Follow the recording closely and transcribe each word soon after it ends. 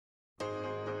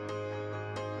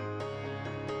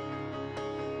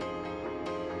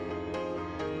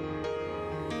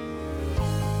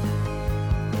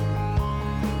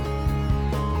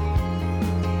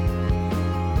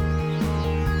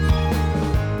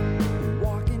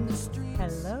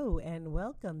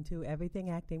Welcome to Everything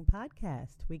Acting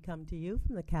Podcast. We come to you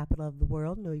from the capital of the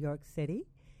world, New York City.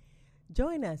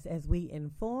 Join us as we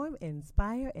inform,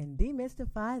 inspire, and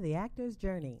demystify the actor's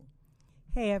journey.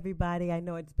 Hey, everybody. I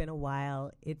know it's been a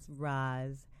while. It's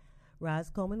Roz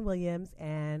Coleman-Williams,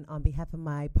 and on behalf of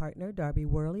my partner, Darby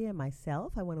Worley, and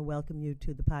myself, I want to welcome you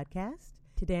to the podcast.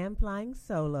 Today I'm flying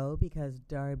solo because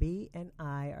Darby and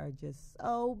I are just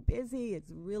so busy.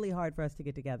 It's really hard for us to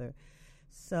get together.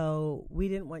 So we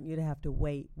didn't want you to have to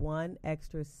wait one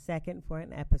extra second for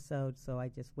an episode, so I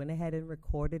just went ahead and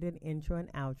recorded an intro and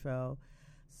outro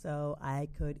so I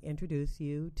could introduce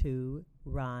you to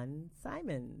Ron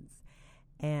Simmons.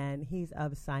 And he's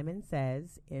of Simon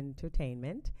Says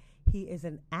Entertainment. He is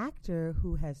an actor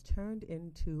who has turned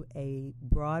into a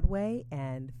Broadway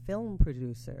and film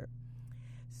producer.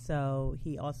 So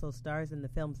he also stars in the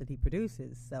films that he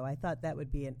produces. So I thought that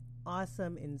would be an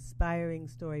awesome, inspiring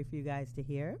story for you guys to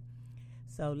hear.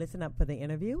 So listen up for the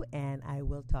interview, and I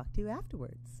will talk to you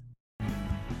afterwards.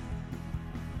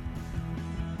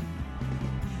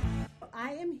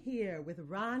 I am here with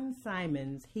Ron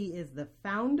Simmons. He is the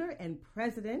founder and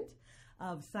president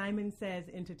of Simon Says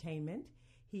Entertainment.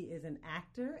 He is an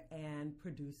actor and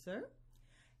producer.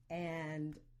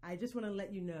 And I just want to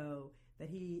let you know that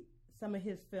some of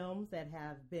his films that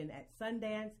have been at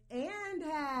Sundance and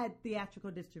had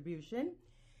theatrical distribution,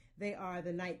 they are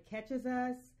The Night Catches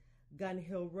Us, Gun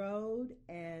Hill Road,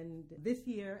 and this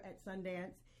year at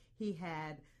Sundance, he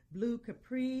had Blue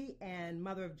Capri and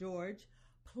Mother of George,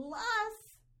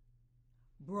 plus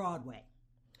Broadway.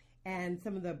 And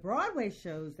some of the Broadway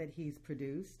shows that he's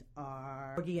produced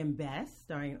are Porgy and Bess,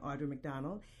 starring Audra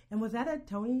McDonald. And was that a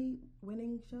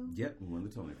Tony-winning show? Yep, we won the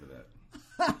Tony for that.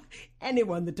 And they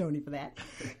won the Tony for that.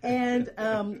 And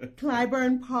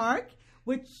Clybourne Park,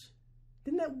 which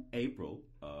didn't that April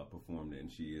performed in.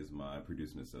 She is my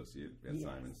producing associate, as yes.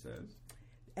 Simon Says.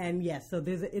 And yes, so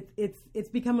there's it's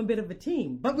become a bit of a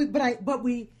team. But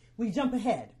we jump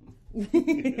ahead.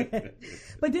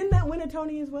 But didn't that win a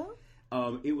Tony as well?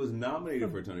 It was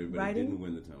nominated for a Tony, but writing? It didn't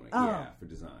win the Tony. Oh. Yeah, for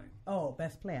design. Oh,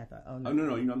 best play, I thought. Oh no,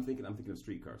 no. I'm thinking of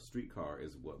Streetcar. Streetcar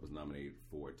is what was nominated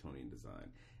for a Tony in design.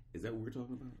 Is that what we're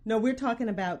talking about? No, we're talking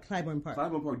about Clybourne Park.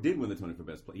 Clybourne Park did win the Tony for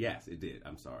Best Play. Yes, it did.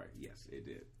 I'm sorry. Yes, it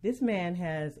did. This man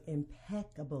has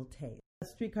impeccable taste. A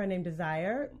Streetcar Named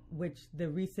Desire, which the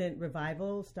recent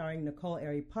revival starring Nicole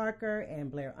Ari Parker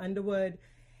and Blair Underwood.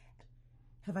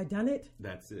 Have I done it?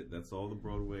 That's it. That's all the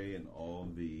Broadway and all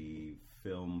the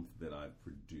films that I've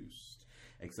produced,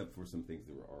 except for some things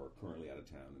that are currently out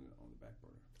of town and on the back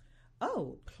burner.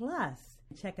 Oh, plus,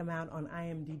 check him out on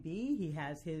IMDb. He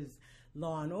has his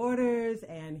Law and Orders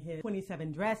and his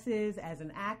 27 Dresses as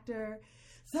an actor.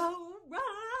 So, Ron,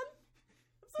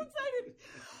 I'm so excited.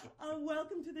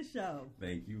 Welcome to the show.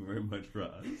 Thank you very much,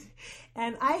 Roz.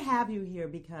 And I have you here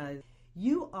because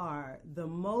you are the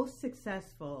most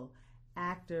successful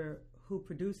actor who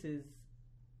produces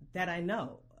that I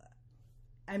know.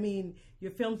 I mean,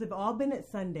 your films have all been at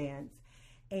Sundance,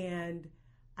 and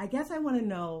I guess I want to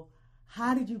know,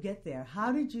 how did you get there?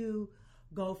 How did you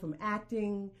go from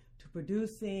acting to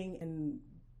producing, and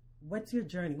what's your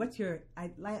journey?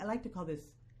 I like to call this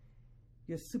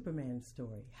your Superman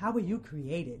story. How were you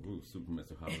created? Ooh, Superman,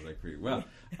 so how was I created?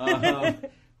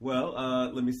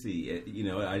 Well, let me see.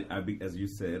 I as you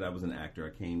said, I was an actor.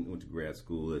 I went to grad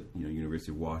school at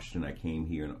University of Washington. I came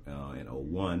here in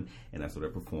 2001, and I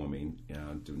started performing,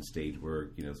 doing stage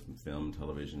work, some film,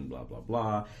 television, blah, blah,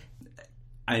 blah.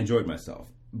 I enjoyed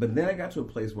myself. But then I got to a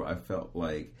place where I felt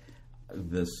like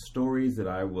the stories that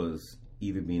I was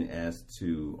either being asked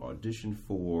to audition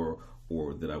for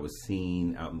or that I was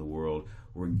seeing out in the world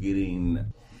were getting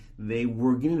a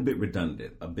bit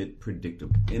redundant, a bit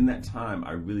predictable. In that time,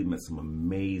 I really met some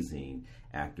amazing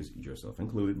actors, yourself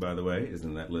included, by the way, is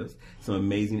in that list. Some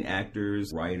amazing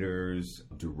actors, writers,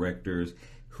 directors,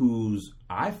 whose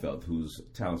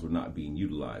talents were not being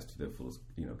utilized to their fullest,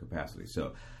 capacity.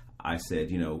 So I said,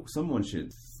 someone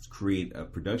should create a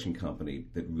production company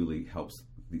that really helps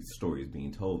these stories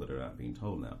being told that are not being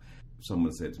told now.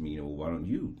 Someone said to me, well, why don't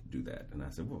you do that? And I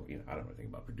said, well, I don't know anything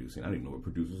about producing. I don't even know what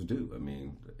producers do. I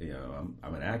mean,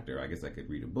 I'm an actor. I guess I could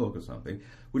read a book or something,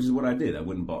 which is what I did. I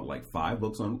went and bought like 5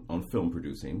 books on film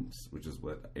producing, which is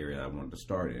what area I wanted to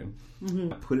start in.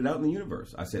 Mm-hmm. I put it out in the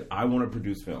universe. I said, I want to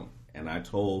produce film. And I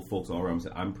told folks all around, I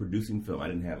said, I'm producing film. I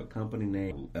didn't have a company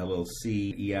name,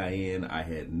 LLC, EIN. I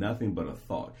had nothing but a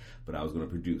thought, but I was going to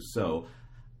produce. So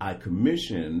I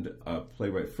commissioned a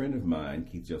playwright friend of mine,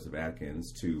 Keith Joseph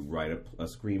Atkins, to write a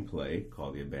screenplay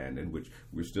called The Abandoned, which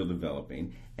we're still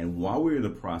developing. And while we were in the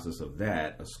process of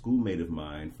that, a schoolmate of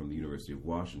mine from the University of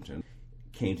Washington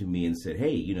came to me and said,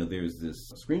 hey, there's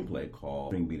this screenplay called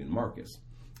String Bean and Marcus.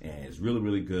 And it's really,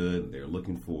 really good. They're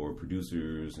looking for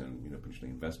producers and, potentially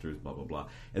investors, blah, blah, blah.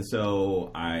 And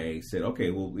so I said, okay,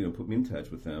 well, put me in touch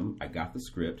with them. I got the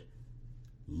script,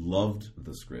 loved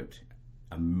the script.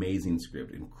 Amazing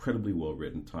script, incredibly well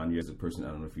written. Tanya is a person,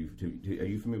 I don't know if are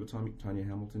you familiar with Tanya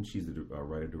Hamilton? She's the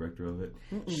writer-director of it.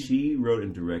 Mm-mm. She wrote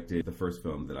and directed the first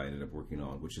film that I ended up working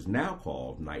on, which is now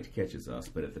called Night Catches Us,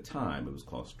 but at the time it was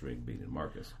called String Bean and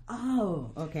Marcus.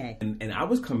 Oh, okay. And I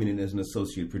was coming in as an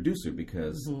associate producer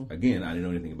because, again, I didn't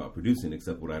know anything about producing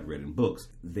except what I'd read in books.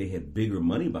 They had bigger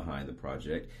money behind the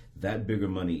project. That bigger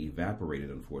money evaporated,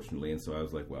 unfortunately, and so I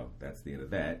was like, well, that's the end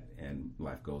of that, and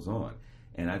life goes on.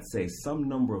 And I'd say some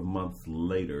number of months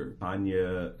later,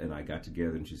 Tanya and I got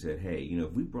together and she said, hey,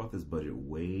 if we brought this budget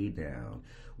way down,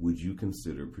 would you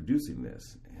consider producing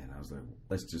this? And I was like,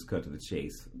 let's just cut to the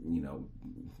chase.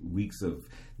 Weeks of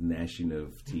gnashing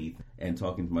of teeth and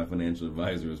talking to my financial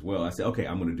advisor as well. I said, okay,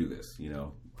 I'm going to do this,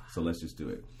 so let's just do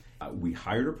it. We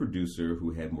hired a producer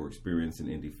who had more experience in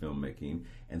indie filmmaking.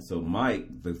 And so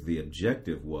the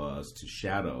objective was to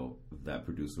shadow that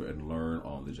producer and learn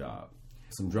on the job.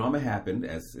 Some drama happened,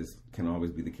 as can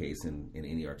always be the case in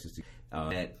any artistic,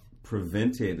 that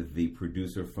prevented the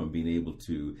producer from being able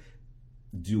to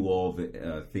do all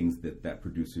the things that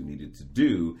producer needed to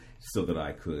do so that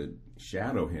I could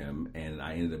shadow him. And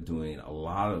I ended up doing a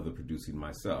lot of the producing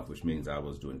myself, which means I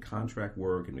was doing contract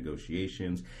work and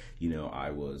negotiations.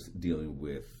 I was dealing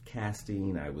with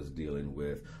casting. I was dealing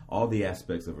with all the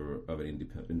aspects of an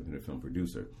independent film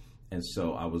producer. And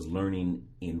so I was learning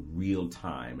in real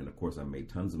time. And of course, I made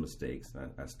tons of mistakes.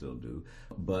 I still do.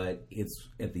 But it's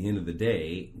at the end of the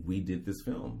day, we did this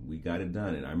film. We got it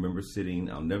done. And I remember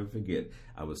I'll never forget,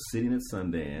 I was sitting at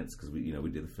Sundance because we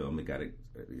did the film. It got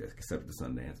accepted to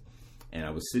Sundance. And I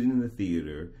was sitting in the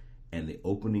theater and the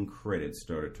opening credits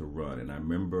started to run. And I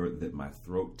remember that my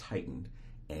throat tightened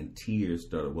and tears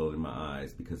started welling in my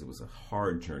eyes because it was a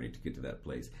hard journey to get to that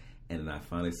place. And then I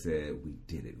finally said, we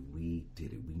did it. We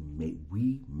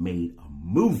made a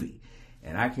movie.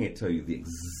 And I can't tell you the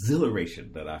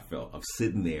exhilaration that I felt of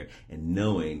sitting there and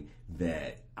knowing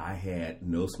that I had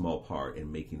no small part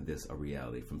in making this a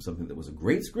reality from something that was a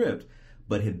great script,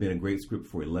 but had been a great script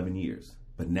for 11 years.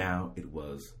 But now it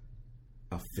was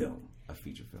a film, a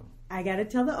feature film. I got to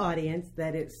tell the audience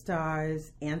that it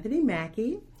stars Anthony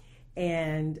Mackie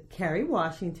and Kerry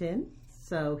Washington.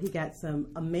 So he got some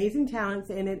amazing talents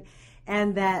in it.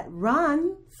 And that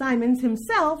Ron Simmons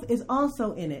himself is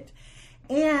also in it.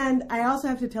 And I also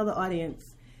have to tell the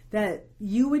audience that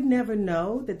you would never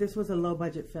know that this was a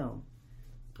low-budget film.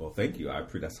 Well, thank you.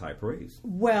 That's high praise.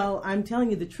 Well, I'm telling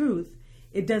you the truth.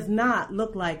 It does not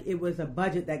look like it was a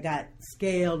budget that got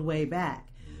scaled way back.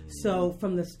 So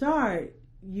from the start,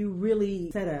 you really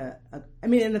set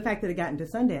and the fact that it got into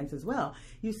Sundance as well,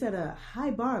 you set a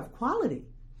high bar of quality.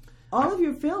 All of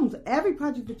your films, every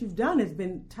project that you've done has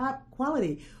been top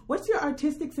quality. What's your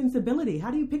artistic sensibility?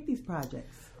 How do you pick these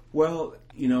projects? Well,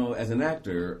 as an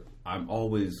actor, I'm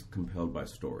always compelled by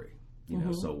story.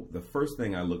 So the first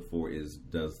thing I look for is,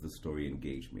 does the story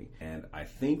engage me? And I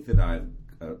think that I've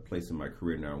a place in my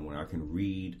career now when I can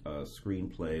read a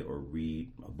screenplay or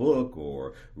read a book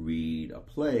or read a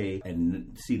play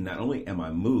and see not only am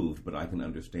I moved, but I can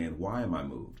understand why am I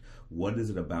moved. What is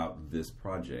it about this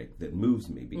project that moves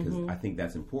me? Because I think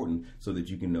that's important so that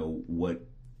you can know what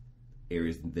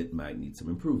areas that might need some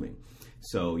improving.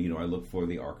 So, I look for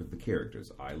the arc of the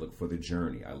characters. I look for the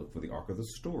journey. I look for the arc of the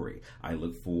story. I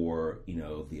look for,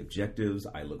 the objectives.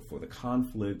 I look for the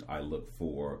conflict. I look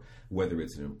for whether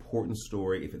it's an important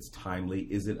story, if it's timely.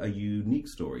 Is it a unique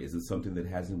story? Is it something that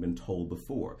hasn't been told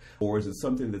before? Or is it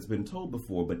something that's been told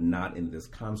before but not in this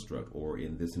construct or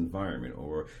in this environment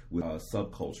or with a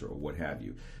subculture or what have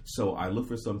you? So I look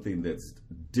for something that's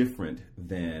different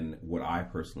than what I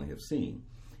personally have seen.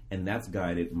 And that's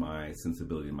guided my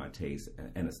sensibility and my taste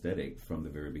and aesthetic from the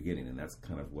very beginning. And that's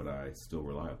kind of what I still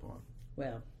rely upon.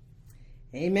 Well,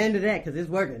 amen to that, because it's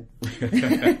working.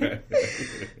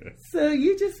 So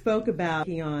you just spoke about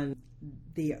working on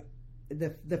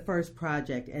the first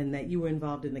project and that you were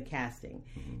involved in the casting.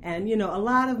 And, a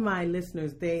lot of my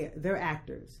listeners, they're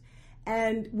actors.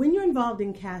 And when you're involved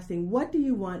in casting, what do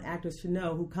you want actors to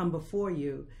know who come before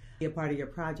you, be a part of your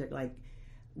project? Like,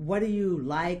 what do you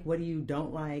like? What do you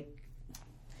don't like?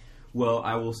 Well,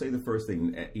 I will say the first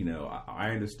thing, I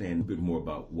understand a bit more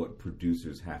about what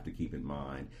producers have to keep in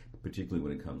mind, particularly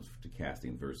when it comes to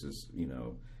casting versus,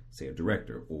 say a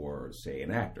director or say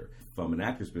an actor. From an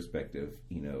actor's perspective,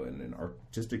 and an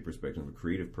artistic perspective, a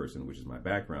creative person, which is my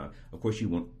background, of course you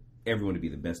want everyone to be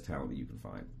the best talent that you can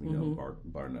find,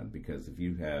 bar none. Because if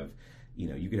you have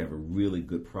you could have a really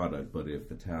good product, but if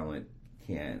the talent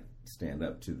can't stand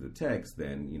up to the text,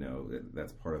 then,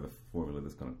 that's part of the formula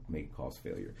that's going to cause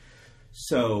failure.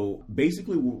 So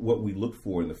basically what we looked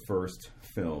for in the first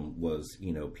film was,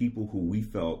 people who we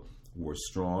felt were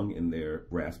strong in their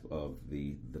grasp of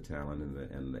the talent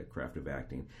and the craft of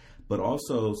acting, but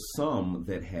also some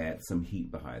that had some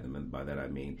heat behind them. And by that I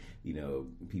mean,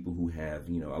 people who have,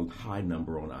 a high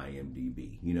number on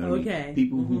IMDb. Okay.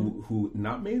 People who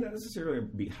may not necessarily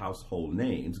be household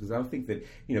names, because I think that,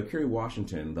 Kerry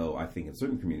Washington, though I think in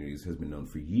certain communities has been known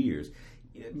for years,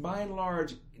 by and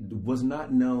large wasn't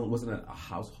a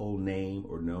household name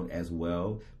or known as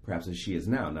well perhaps as she is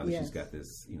now that yes. she's got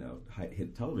this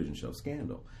hit television show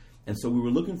Scandal. And so we were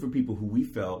looking for people who we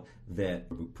felt that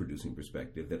from a producing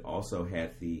perspective that also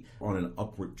had on an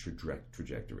upward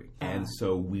trajectory. And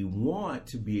so we want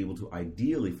to be able to,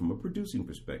 ideally from a producing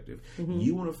perspective,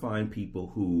 you want to find people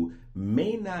who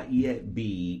may not yet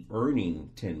be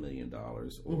earning $10 million or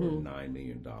 $9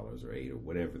 million or $8 or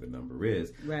whatever the number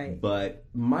is, right, but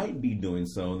might be doing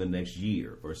so in the next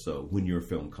year or so when your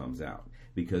film comes out.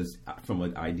 Because from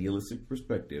an idealistic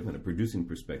perspective and a producing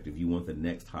perspective, you want the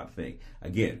next hot thing.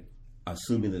 Again,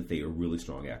 assuming that they are really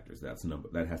strong actors.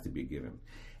 That has to be a given.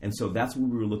 And so that's what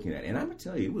we were looking at. And I'm going to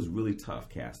tell you, it was really tough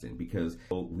casting because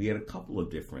we had a couple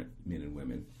of different men and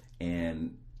women.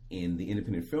 And in the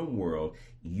independent film world,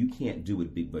 you can't do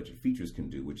what big budget features can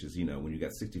do, which is, when you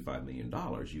got $65 million,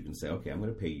 you can say, okay, I'm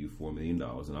going to pay you $4 million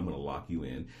and I'm going to lock you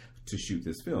in to shoot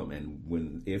this film.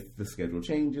 And if the schedule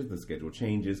changes, the schedule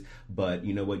changes. But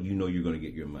you know what? You're going to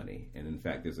get your money. And in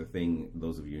fact, there's a thing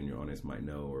those of you in your audience might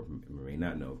know or may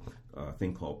not know, a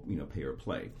thing called, pay or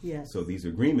play. Yes. So these are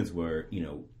agreements where,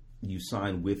 you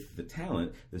sign with the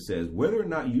talent that says whether or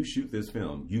not you shoot this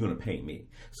film, you're going to pay me.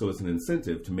 So it's an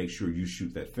incentive to make sure you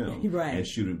shoot that film right. and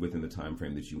shoot it within the time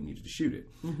frame that you needed to shoot it.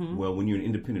 Well, when you're an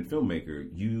independent filmmaker,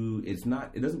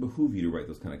 it doesn't behoove you to write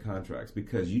those kind of contracts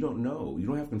because you don't know. You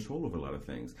don't have control over a lot of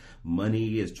things.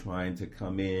 Money is trying to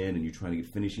come in and you're trying to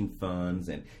get finishing funds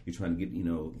and you're trying to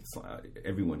get,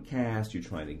 everyone cast. You're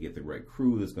trying to get the right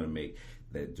crew that's going to make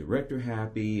the director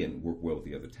happy and work well with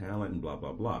the other talent and blah,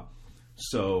 blah, blah.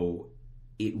 So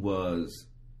it was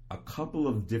a couple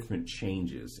of different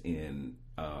changes in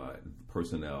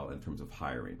personnel in terms of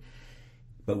hiring.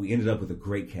 But we ended up with a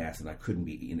great cast, and I couldn't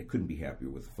be happier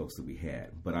with the folks that we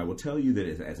had. But I will tell you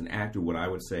that as an actor, what I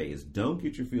would say is don't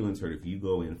get your feelings hurt if you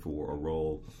go in for a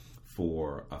role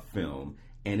for a film,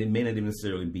 and it may not even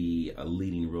necessarily be a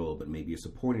leading role, but maybe a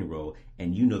supporting role,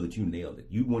 and you know that you nailed it.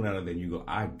 You went out of there and you go,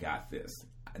 I got this.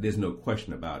 There's no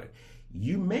question about it.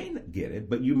 You may get it,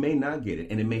 but you may not get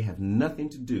it, and it may have nothing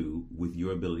to do with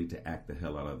your ability to act the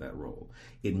hell out of that role.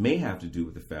 It may have to do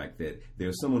with the fact that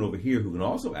there's someone over here who can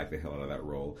also act the hell out of that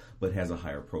role, but has a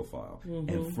higher profile.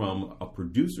 And from a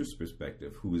producer's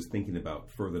perspective, who is thinking about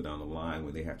further down the line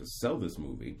when they have to sell this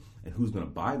movie and who's going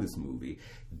to buy this movie,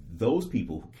 those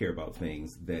people who care about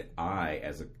things that I,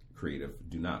 as a creative,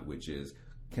 do not, which is,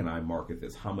 can I market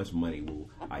this? How much money will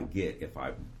I get if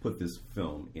I put this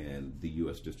film in the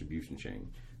U.S. distribution chain?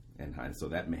 And so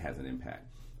that has an impact.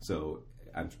 So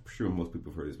I'm sure most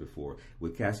people have heard this before.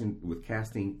 With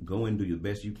casting, go and do the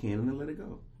best you can and then let it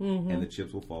go. And the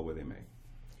chips will fall where they may.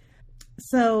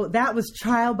 So that was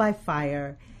Trial by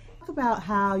Fire. Talk about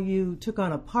how you took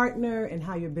on a partner and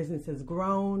how your business has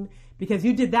grown, because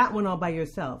you did that one all by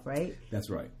yourself, right? That's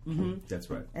right. That's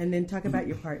right. And then talk about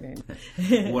your partner.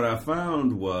 What I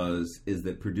found is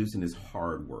that producing is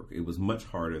hard work. It was much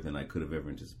harder than I could have ever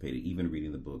anticipated, even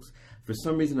reading the books. For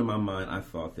some reason in my mind, I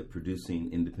thought that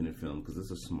producing independent film, because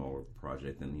it's a smaller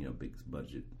project than big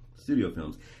budget studio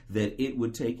films, that it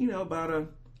would take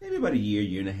maybe about a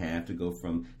year and a half to go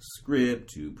from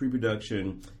script to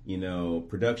pre-production,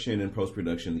 production and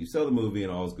post-production. You sell the movie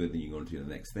and all's good, then you go into the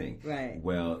next thing. Right.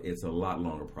 Well, it's a lot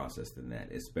longer process than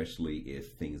that, especially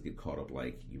if things get caught up,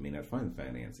 like you may not find the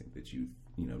financing that you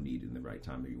need in the right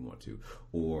time that you want to,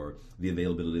 or the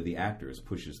availability of the actors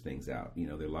pushes things out.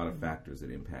 There are a lot of factors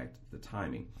that impact the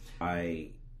timing.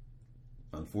 I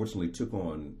unfortunately took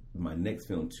on my next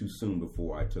film too soon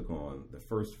before I took on the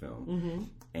first film.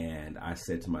 And I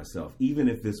said to myself, even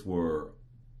if this were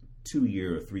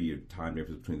 2-year or 3-year time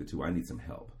difference between the two, I need some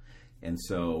help. And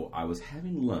so I was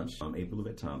having lunch. April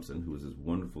Yvette Thompson, who is this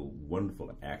wonderful,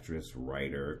 wonderful actress,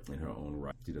 writer in her own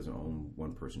right. She does her own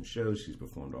one-person shows. She's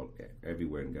performed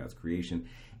everywhere in God's creation.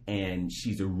 And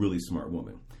she's a really smart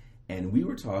woman. And we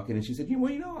were talking, and she said,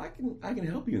 I can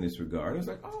help you in this regard. And I was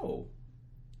like, oh,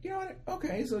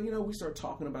 okay. So, we started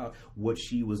talking about what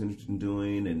she was interested in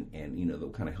doing and the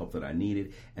kind of help that I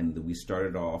needed. And we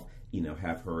started off,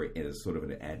 have her as sort of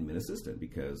an admin assistant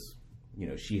because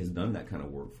she has done that kind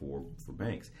of work for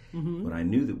banks. Mm-hmm. But I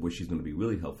knew that where she's going to be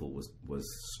really helpful was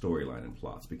storyline and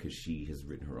plots, because she has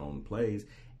written her own plays,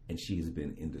 and she has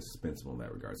been indispensable in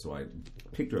that regard. So I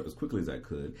picked her up as quickly as I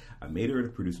could. I made her a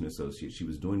producing associate. She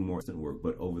was doing more assistant work,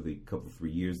 but over the couple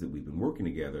 3 years that we've been working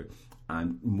together,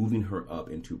 I'm moving her up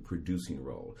into a producing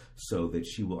role so that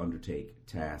she will undertake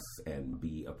tasks and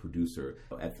be a producer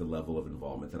at the level of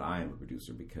involvement that I am a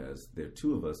producer, because there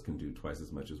two of us can do twice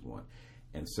as much as one.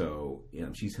 And so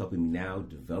she's helping me now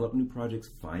develop new projects,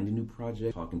 find a new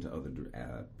project, talking to other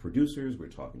producers, we're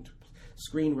talking to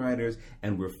screenwriters,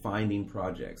 and we're finding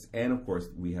projects. And of course,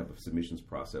 we have a submissions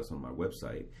process on my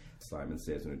website,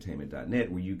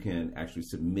 simonsayesentertainment.net, where you can actually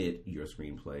submit your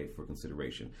screenplay for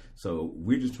consideration. So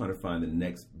we're just trying to find the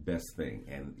next best thing,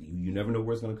 and you never know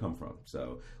where it's going to come from.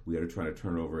 So we got to try to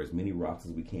turn over as many rocks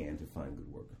as we can to find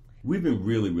good work. We've been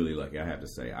really, really lucky, I have to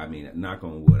say. I mean, knock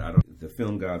on wood, the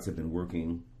film gods have been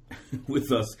working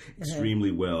with us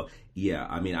extremely well. Yeah,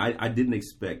 I mean, I didn't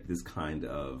expect this kind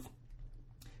of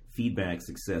feedback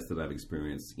success that I've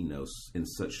experienced, in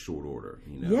such short order.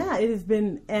 Yeah, it has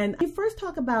been. And you first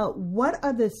talk about what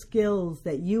are the skills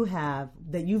that you have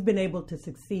that you've been able to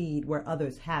succeed where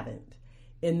others haven't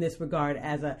in this regard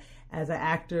as an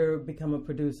actor, become a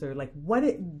producer. Like what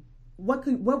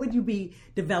would you be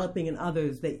developing in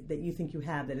others that you think you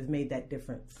have that has made that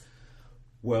difference?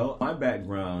 Well, my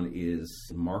background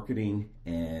is marketing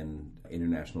and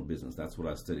international business. That's what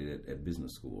I studied at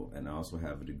business school. And I also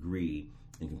have a degree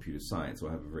in computer science. So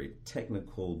I have a very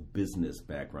technical business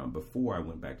background before I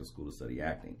went back to school to study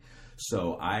acting.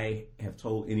 So I have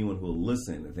told anyone who will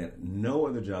listen that no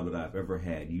other job that I've ever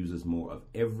had uses more of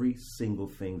every single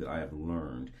thing that I have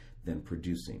learned than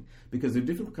producing, because there are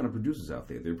different kind of producers out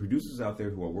there. There are producers out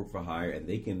there who are work for hire, and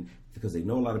they can, because they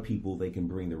know a lot of people, they can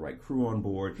bring the right crew on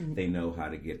board. Mm-hmm. They know how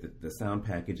to get the sound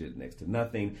package at next to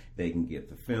nothing. They can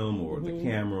get the film or the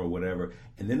camera or whatever.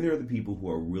 And then there are the people who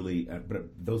are really, but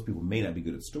those people may not be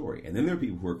good at story. And then there are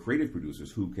people who are creative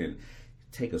producers who can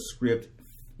take a script,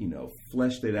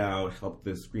 fleshed it out, help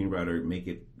the screenwriter make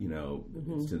it,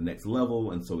 to the next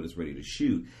level, and so it is ready to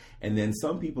shoot. And then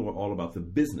some people are all about the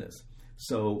business.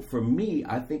 So for me,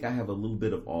 I think I have a little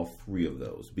bit of all three of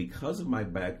those. Because of my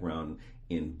background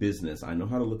in business, I know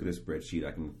how to look at a spreadsheet.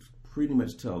 I can pretty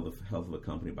much tell the health of a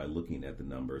company by looking at the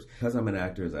numbers. Because I'm an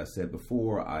actor, as I said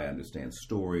before, I understand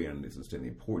story, I understand the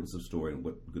importance of story and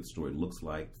what good story looks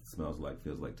like, smells like,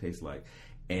 feels like, tastes like.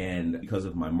 And because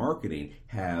of my marketing,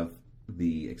 have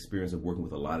the experience of working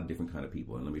with a lot of different kind of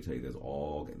people. And let me tell you,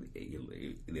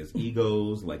 there's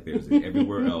egos like there's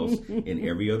everywhere else in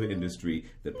every other industry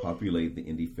that populate the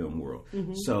indie film world.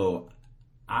 Mm-hmm. So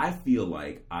I feel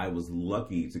like I was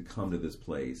lucky to come to this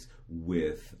place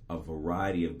with a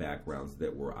variety of backgrounds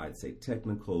that were, I'd say,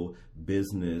 technical,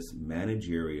 business,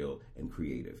 managerial, and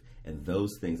creative. And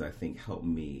those things, I think, helped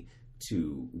me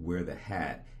to wear the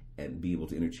hat and be able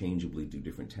to interchangeably do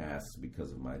different tasks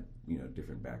because of my,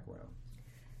 different background.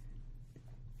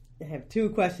 I have two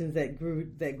questions that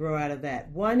grow out of that.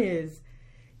 One is,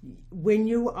 when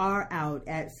you are out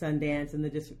at Sundance and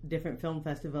the different film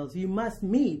festivals, you must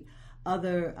meet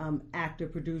other actor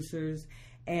producers.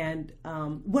 And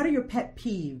what are your pet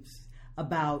peeves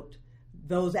about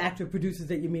those actor producers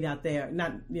that you meet out there?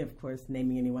 Not, of course,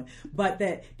 naming anyone, but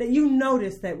that you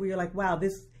notice that where you're like, wow,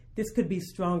 this could be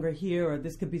stronger here, or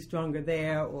this could be stronger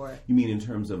there, or... You mean in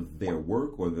terms of their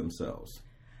work or themselves?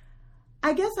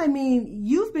 I guess I mean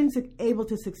you've been able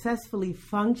to successfully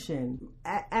function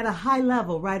at a high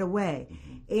level right away.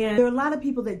 Mm-hmm. And there are a lot of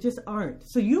people that just aren't.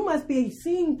 So you must be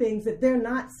seeing things that they're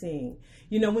not seeing.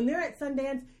 When they're at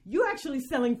Sundance, you're actually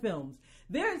selling films.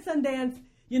 They're at Sundance,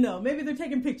 maybe they're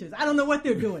taking pictures. I don't know what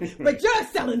they're doing, but you're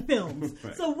selling films.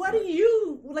 Right. So what do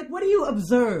you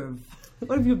observe?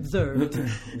 What have you observed?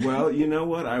 Well, you know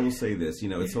what? I will say this.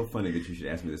 It's so funny that you should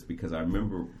ask me this, because I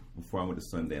remember before I went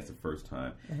to Sundance the first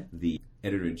time, the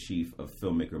editor-in-chief of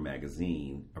Filmmaker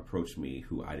magazine approached me,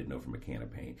 who I didn't know from a can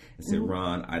of paint, and said,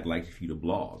 Ron, I'd like for you to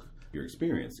blog your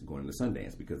experience going to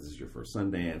Sundance, because this is your first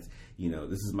Sundance.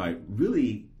 This is my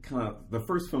really kind of the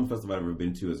first film festival I've ever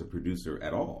been to as a producer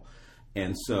at all.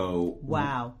 And so,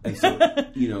 wow. And so,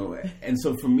 and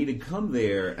so for me to come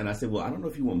there, and I said, well, I don't know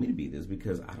if you want me to be this,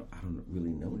 because I don't really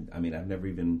know. I mean,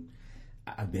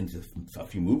 I've been to a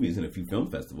few movies and a few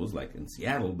film festivals, like in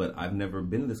Seattle, but I've never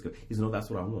been to this. He said, no, that's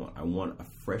what I want. I want a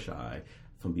fresh eye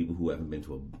from people who haven't been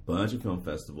to a bunch of film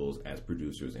festivals as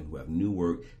producers and who have new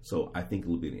work. So I think it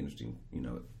will be an interesting,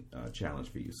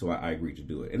 challenge for you. So I agreed to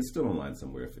do it. And it's still online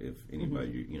somewhere if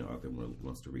anybody, out there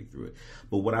wants to read through it.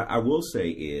 But what I will say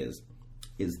is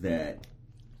that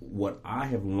what I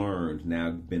have learned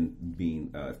now, being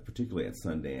particularly at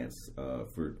Sundance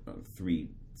for 3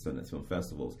 Sundance Film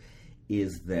Festivals,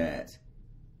 is that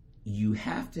you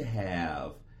have to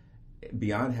have,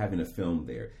 beyond having a film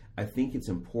there, I think it's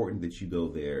important that you go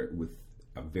there with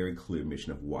a very clear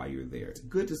mission of why you're there. It's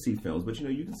good to see films, but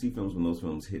you can see films when those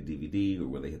films hit DVD or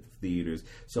when they hit the theaters.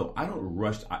 So I don't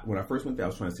rush. When I first went there, I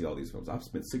was trying to see all these films. I've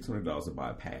spent $600 to buy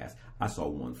a pass. I saw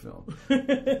one film.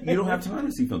 You don't have time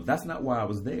to see films. That's not why I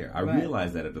was there. I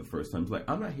realized that at the first time. It's like,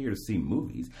 I'm not here to see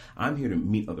movies. I'm here to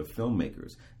meet other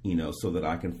filmmakers, so that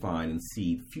I can find and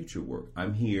see future work.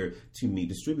 I'm here to meet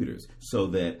distributors so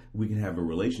that we can have a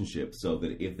relationship, so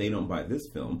that if they don't buy this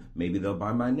film, maybe they'll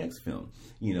buy my next film.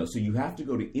 So you have to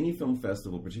go to any film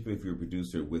festival, particularly if you're a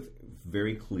producer, with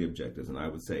very clear objectives. And I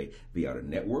would say be out of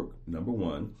network, number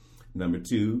one. Number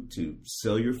two, to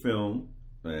sell your film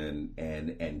and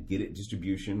get it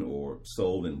distribution or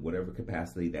sold in whatever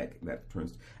capacity that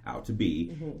turns out to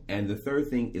be. Mm-hmm. And the third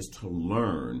thing is to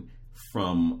learn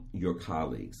from your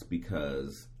colleagues,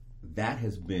 because that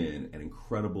has been an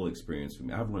incredible experience for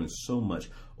me. I've learned so much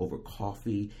over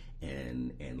coffee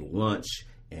and lunch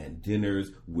and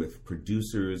dinners with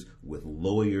producers, with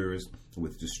lawyers,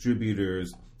 with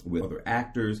distributors, with other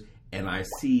actors, and I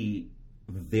see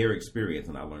their experience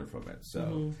and I learn from it.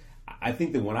 So I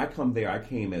think that when I come there, I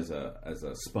came as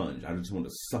a sponge. I just want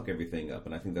to suck everything up,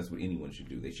 and I think that's what anyone should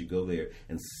do. They should go there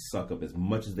and suck up as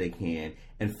much as they can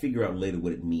and figure out later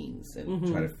what it means,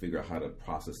 and try to figure out how to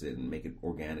process it and make it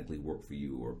organically work for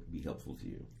you or be helpful to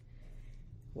you.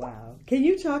 Wow. Can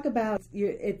you talk about,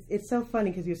 it's so funny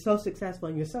because you're so successful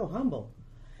and you're so humble.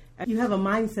 You have a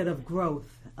mindset of growth,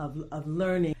 of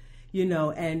learning,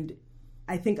 and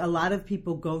I think a lot of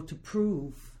people go to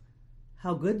prove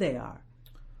how good they are.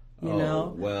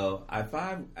 Well,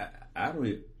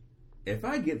 if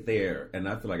I get there and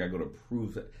I feel like I go to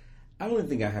prove it, I don't even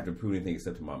think I have to prove anything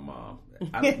except to my mom.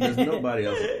 There's nobody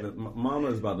else. Mama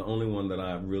is about the only one that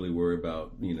I really worry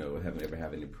about,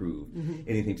 having to prove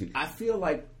anything to. I feel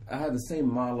like I have the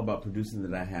same model about producing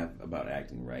that I have about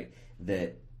acting, right?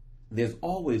 That there's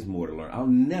always more to learn. I'll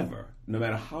never, no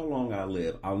matter how long I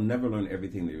live, I'll never learn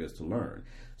everything there is to learn.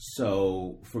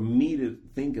 So for me to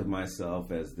think of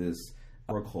myself as this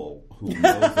oracle who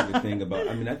knows everything about,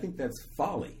 I think that's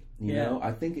folly.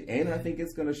 I think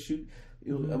it's going to shoot.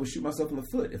 I would shoot myself in the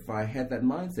foot if I had that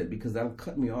mindset, because that'll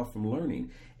cut me off from learning.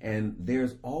 And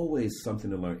there's always something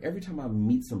to learn. Every time I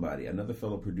meet somebody, another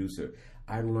fellow producer,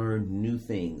 I learn new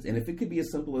things. And if it could be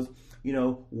as simple as,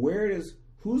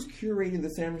 who's curating the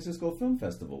San Francisco Film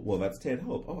Festival? Well, that's Ted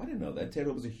Hope. Oh, I didn't know that. Ted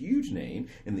Hope is a huge name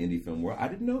in the indie film world. I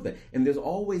didn't know that. And there's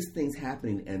always things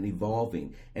happening and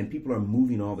evolving, and people are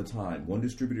moving all the time. One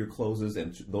distributor closes,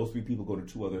 and those 3 people go to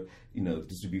 2 other,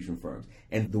 distribution firms.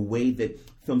 And the way that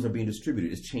films are being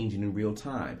distributed is changing in real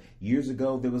time. Years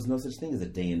ago, there was no such thing as a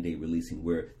day-and-date releasing,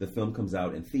 where the film comes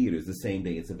out in theaters the same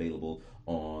day it's available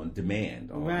on demand,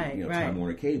 on Time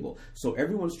Warner Cable. So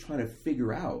everyone's trying to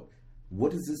figure out,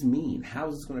 what does this mean? How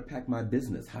is this going to impact my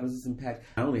business? How does this impact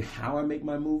not only how I make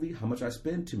my movie, how much I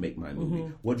spend to make my movie?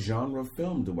 What genre of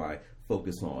film do I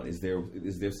focus on? Is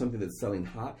there something that's selling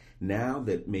hot now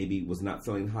that maybe was not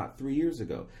selling hot 3 years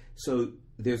ago? So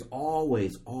there's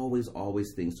always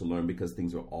things to learn, because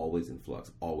things are always in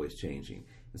flux, always changing.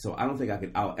 And so I don't think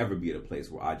I'll ever be at a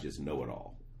place where I just know it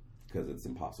all, because it's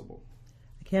impossible.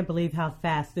 I can't believe how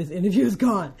fast this interview has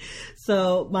gone.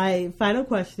 So my final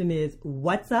question is,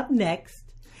 what's up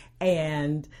next,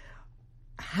 and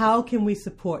how can we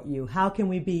support you? How can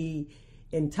we be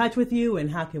in touch with you, and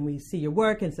how can we see your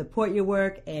work and support your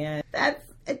work? And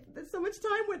so much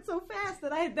time went so fast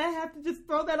that I have to just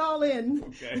throw that all in.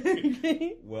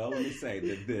 Okay. Well, let me say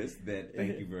that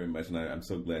thank you very much, and I'm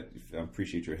so glad. I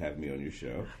appreciate your having me on your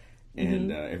show.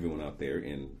 And everyone out there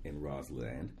in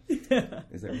Roseland. Is that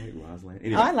right, Roseland?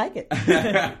 Anyway. Oh, I like it.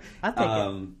 I'll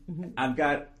take it. I've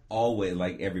got always,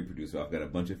 like every producer, I've got a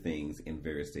bunch of things in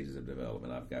various stages of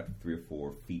development. I've got 3 or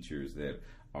 4 features that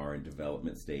are in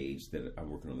development stage that I'm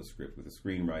working on the script with a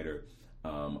screenwriter.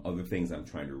 Other things I'm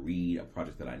trying to read, a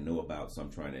project that I know about, so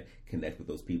I'm trying to connect with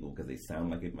those people because they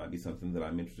sound like it might be something that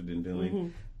I'm interested in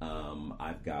doing.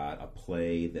 I've got a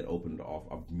play that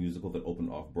a musical that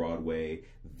opened off Broadway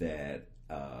that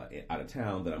out of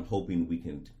town that I'm hoping we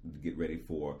can get ready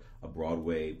for a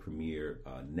Broadway premiere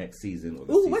next season. Or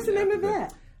the season what's the name of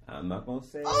that? I'm not going to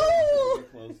say Oh!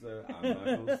 it. Closer. I'm not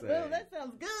going to say. Oh, that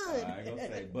sounds good. I ain't going to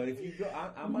say. But if you go,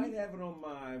 I might have it on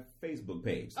my Facebook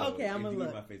page. So okay, I'm going to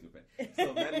look. My Facebook page.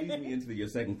 So that leads me into your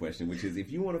second question, which is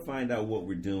if you want to find out what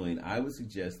we're doing, I would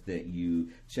suggest that you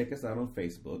check us out on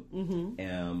Facebook.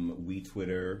 Mm-hmm. We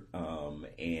Twitter,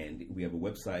 and we have a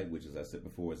website, which, as I said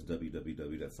before, is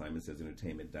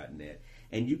www.simonsays.entertainment.net.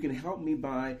 And you can help me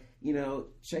by,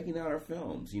 checking out our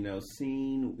films,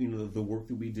 seeing, the work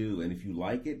that we do. And if you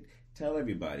like it, tell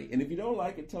everybody. And if you don't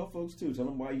like it, tell folks too. Tell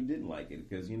them why you didn't like it.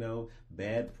 Because,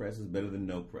 bad press is better than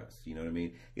no press. You know what I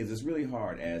mean? Because it's really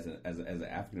hard as an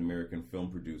African-American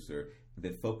film producer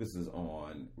that focuses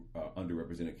on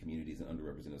underrepresented communities and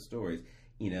underrepresented stories.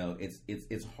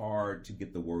 It's hard to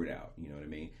get the word out. You know what I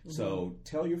mean? Mm-hmm. So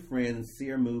tell your friends, see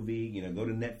our movie, go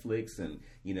to Netflix and,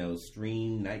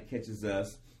 stream Night Catches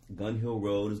Us. Gun Hill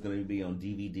Road is going to be on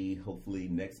DVD hopefully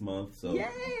next month. So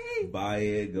Yay! Buy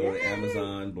it, go to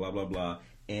Amazon, blah, blah, blah.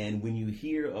 And when you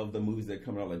hear of the movies that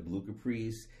come out like Blue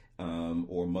Caprice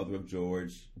or Mother of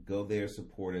George, go there,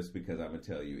 support us, because I'm going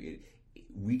to tell you,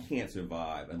 we can't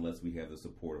survive unless we have the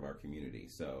support of our community.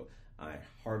 So I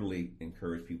heartily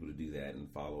encourage people to do that and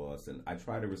follow us. And I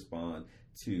try to respond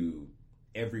to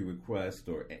every request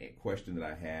or question that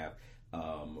I have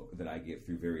that I get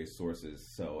through various sources.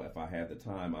 So if I have the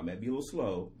time, I might be a little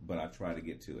slow, but I try to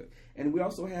get to it. And we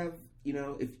also have,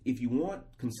 if you want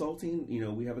consulting,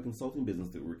 we have a consulting business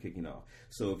that we're kicking off.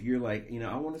 So if you're like,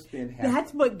 I want to spend half...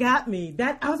 That's what got me.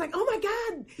 I was like, oh my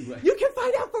God, right. You can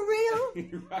find out for real?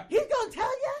 Right. He's going to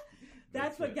tell you?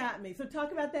 That's what got me. So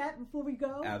talk about that before we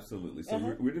go. Absolutely. So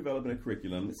we're developing a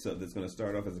curriculum that's going to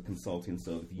start off as a consulting.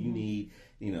 So if you need,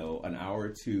 an hour or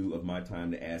two of my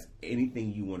time to ask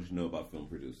anything you want to know about film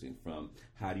producing, from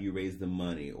how do you raise the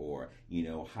money, or,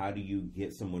 how do you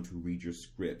get someone to read your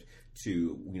script,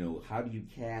 to, how do you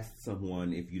cast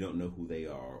someone if you don't know who they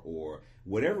are, or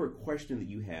whatever question that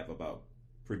you have about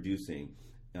producing,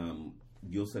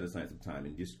 you'll set aside some time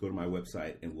and just go to my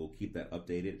website and we'll keep that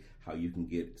updated, how you can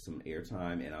get some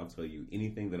airtime, and I'll tell you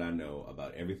anything that I know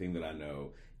about everything that I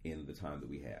know in the time that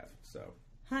we have. So,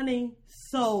 honey,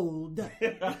 sold. Thank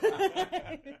you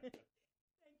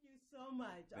so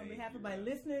much. On behalf of my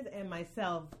listeners and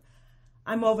myself,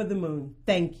 I'm over the moon.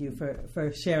 Thank you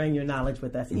for sharing your knowledge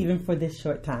with us, even for this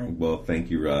short time. Well,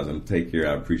 thank you, Roz, and take care.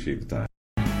 I appreciate the time.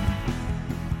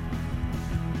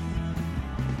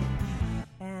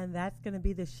 That's going to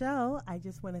be the show. I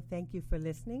just want to thank you for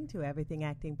listening to Everything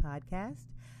Acting Podcast.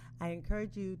 I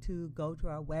encourage you to go to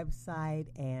our website,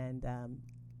 and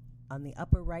on the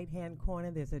upper right-hand corner,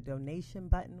 there's a donation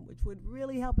button, which would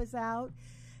really help us out,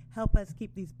 help us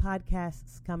keep these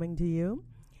podcasts coming to you.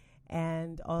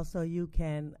 And also you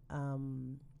can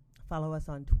follow us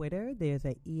on Twitter. There's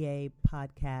a EA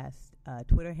Podcast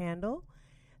Twitter handle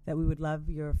that we would love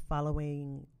your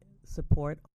following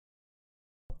support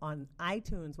on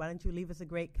iTunes. Why don't you leave us a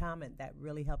great comment? That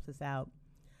really helps us out.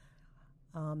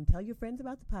 Tell your friends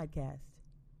about the podcast.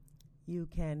 You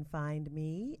can find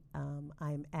me.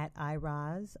 I'm at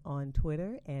iRoz on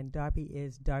Twitter, and Darby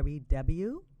is Darby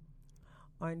W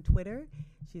on Twitter.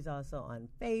 She's also on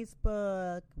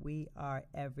Facebook. We are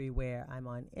everywhere. I'm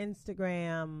on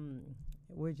Instagram.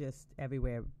 We're just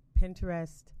everywhere.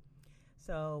 Pinterest.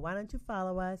 So why don't you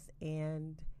follow us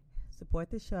and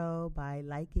support the show by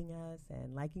liking us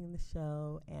and liking the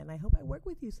show. And I hope I work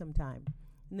with you sometime.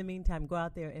 In the meantime, go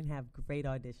out there and have great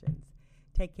auditions.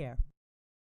 Take care.